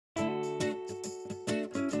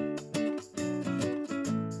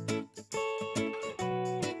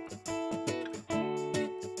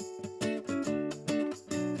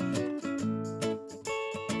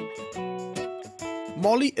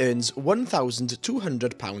Molly earns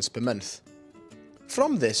 £1,200 per month.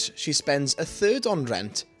 From this, she spends a third on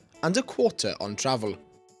rent and a quarter on travel.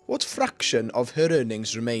 What fraction of her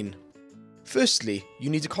earnings remain? Firstly, you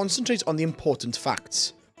need to concentrate on the important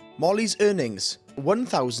facts. Molly's earnings,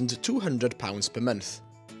 £1,200 per month.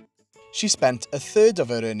 She spent a third of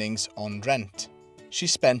her earnings on rent. She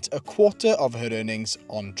spent a quarter of her earnings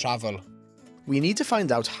on travel. We need to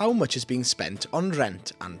find out how much is being spent on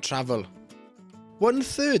rent and travel. One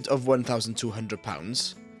third of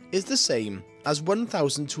 £1,200 is the same as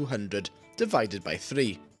 1,200 divided by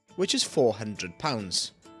 3, which is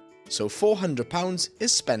 £400. So £400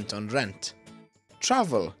 is spent on rent.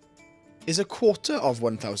 Travel is a quarter of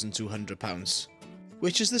 £1,200,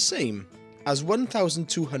 which is the same as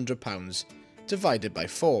 £1,200 divided by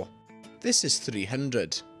 4. This is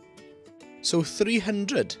 300. So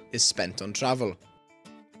 300 is spent on travel.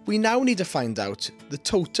 We now need to find out the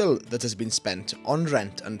total that has been spent on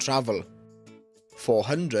rent and travel.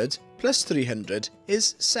 400 plus 300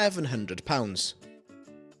 is £700.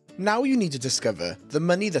 Now you need to discover the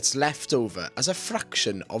money that's left over as a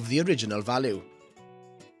fraction of the original value.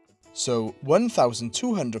 So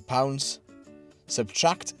 £1,200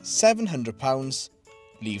 subtract £700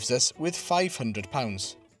 leaves us with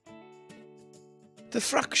 £500. The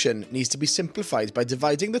fraction needs to be simplified by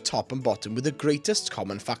dividing the top and bottom with the greatest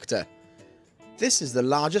common factor. This is the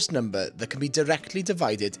largest number that can be directly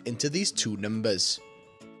divided into these two numbers.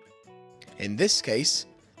 In this case,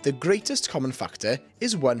 the greatest common factor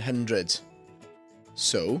is 100.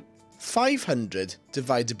 So, 500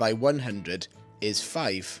 divided by 100 is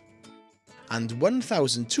 5. And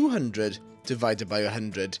 1,200 divided by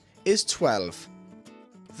 100 is 12.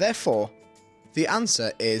 Therefore, the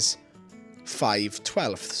answer is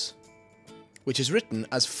 5/12, which is written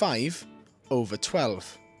as 5 over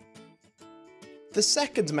 12. The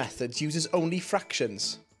second method uses only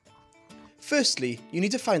fractions. Firstly, you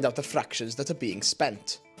need to find out the fractions that are being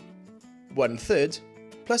spent. 1/3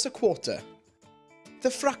 plus a quarter. The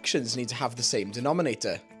fractions need to have the same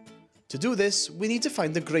denominator. To do this, we need to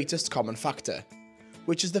find the greatest common factor,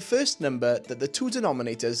 which is the first number that the two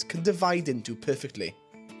denominators can divide into perfectly.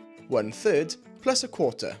 1/3 plus a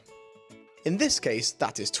quarter. In this case,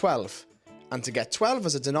 that is 12, and to get 12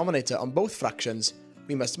 as a denominator on both fractions,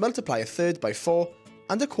 we must multiply a third by 4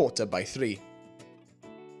 and a quarter by 3.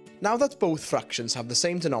 Now that both fractions have the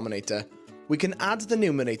same denominator, we can add the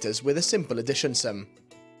numerators with a simple addition sum.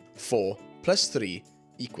 4 plus 3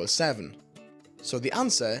 equals 7. So the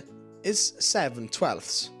answer is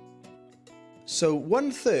 7/12. So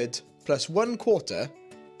 1/3 plus 1/4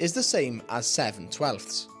 is the same as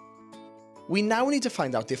 7/12. We now need to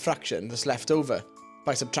find out the fraction that's left over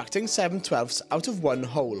by subtracting 7/12 out of 1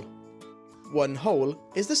 whole. 1 whole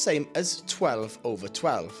is the same as 12 over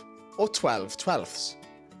 12, or 12/12.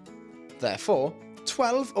 Therefore,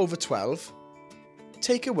 12 over 12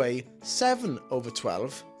 take away 7 over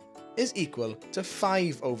 12 is equal to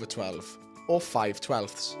 5 over 12, or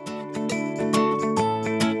 5/12.